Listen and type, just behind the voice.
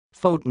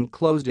Foton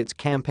closed its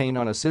campaign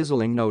on a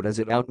sizzling note as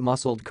it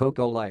outmuscled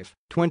Cocolife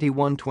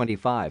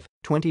 21-25,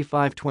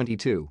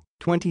 25-22,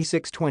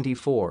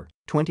 26-24,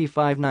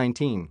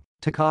 25-19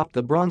 to cop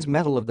the bronze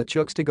medal of the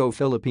Chooks to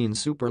Go-Philippine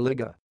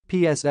Superliga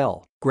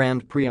 (PSL)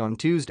 Grand Prix on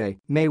Tuesday,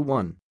 May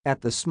 1,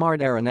 at the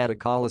Smart Araneta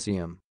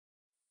Coliseum.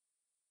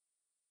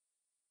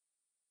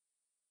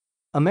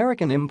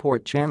 American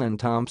import Channon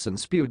Thompson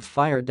spewed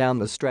fire down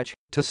the stretch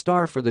to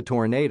star for the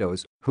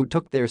Tornadoes, who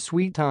took their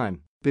sweet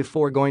time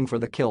before going for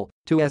the kill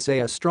to essay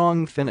a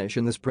strong finish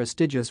in this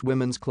prestigious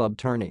women's club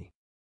tourney.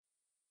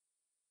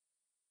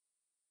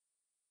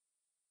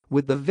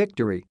 With the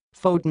victory,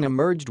 Foton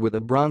emerged with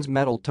a bronze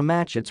medal to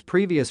match its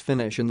previous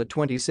finish in the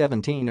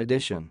 2017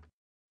 edition.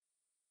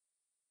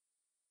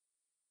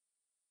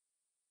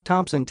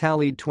 Thompson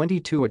tallied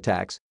 22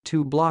 attacks,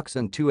 2 blocks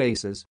and 2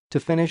 aces to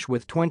finish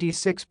with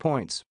 26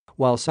 points,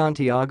 while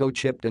Santiago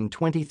chipped in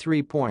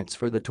 23 points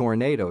for the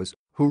Tornadoes,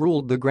 who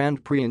ruled the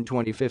Grand Prix in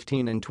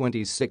 2015 and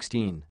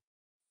 2016.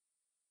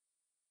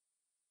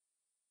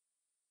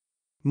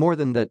 More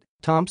than that,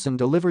 Thompson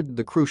delivered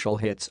the crucial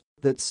hits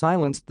that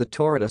silenced the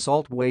torrid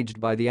assault waged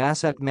by the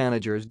asset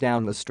managers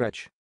down the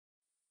stretch.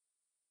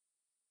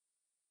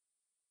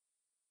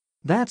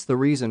 "That's the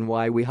reason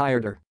why we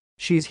hired her.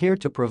 She's here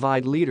to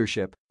provide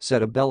leadership,"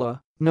 said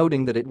Abella,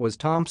 noting that it was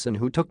Thompson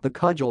who took the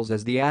cudgels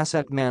as the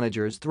asset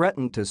managers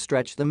threatened to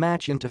stretch the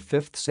match into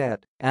fifth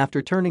set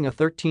after turning a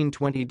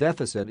 13-20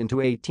 deficit into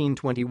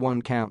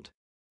 18-21 count.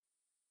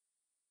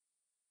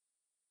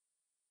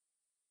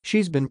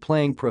 "She's been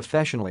playing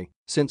professionally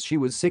since she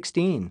was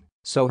 16,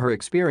 so her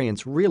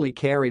experience really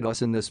carried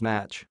us in this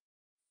match."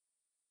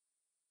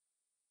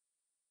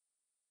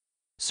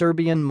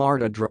 Serbian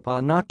Marta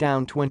Drapa knocked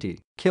down 20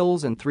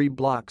 kills and 3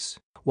 blocks,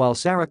 while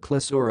Sara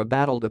Klesura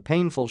battled a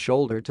painful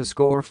shoulder to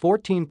score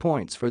 14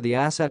 points for the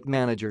asset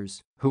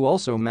managers, who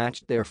also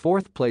matched their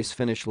fourth-place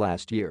finish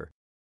last year.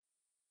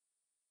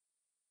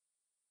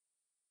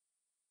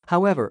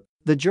 However,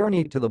 the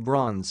journey to the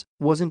bronze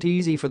wasn't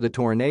easy for the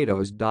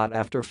Tornadoes.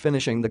 After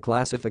finishing the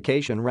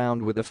classification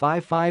round with a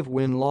 5-5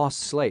 win-loss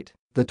slate,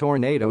 the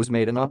Tornadoes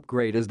made an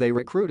upgrade as they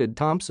recruited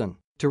Thompson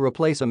to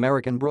replace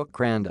American Brooke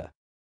Cranda.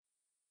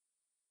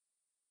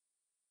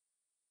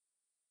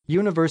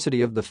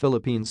 University of the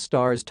Philippines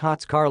stars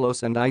Tots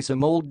Carlos and Isa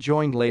Mold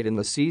joined late in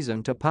the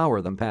season to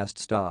power them past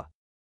Sta.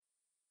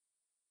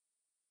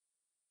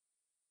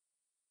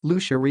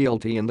 Lucia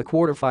Realty in the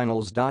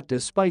quarterfinals.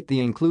 Despite the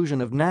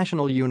inclusion of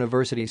National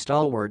University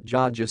stalwart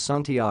Jorge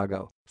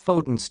Santiago,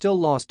 Foton still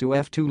lost to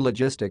F2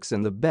 Logistics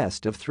in the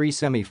best-of-3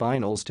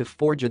 semi-finals to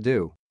forge a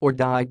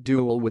do-or-die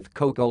duel with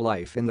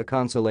Cocolife in the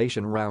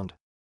consolation round.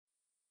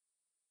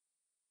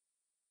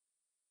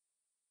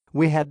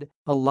 "We had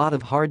a lot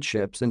of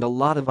hardships and a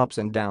lot of ups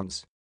and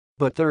downs.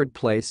 But third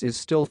place is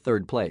still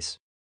third place.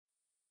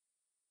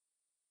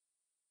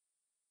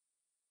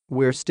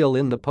 We're still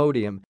in the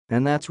podium,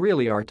 and that's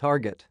really our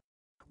target.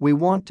 We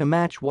want to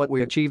match what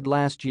we achieved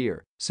last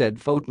year," said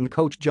Foton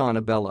coach John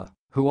Abella,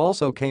 who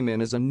also came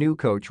in as a new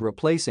coach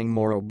replacing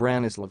Mauro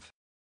Branislav.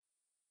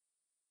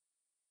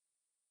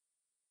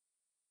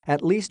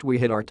 "At least we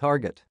hit our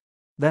target.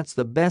 That's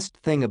the best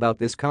thing about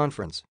this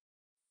conference.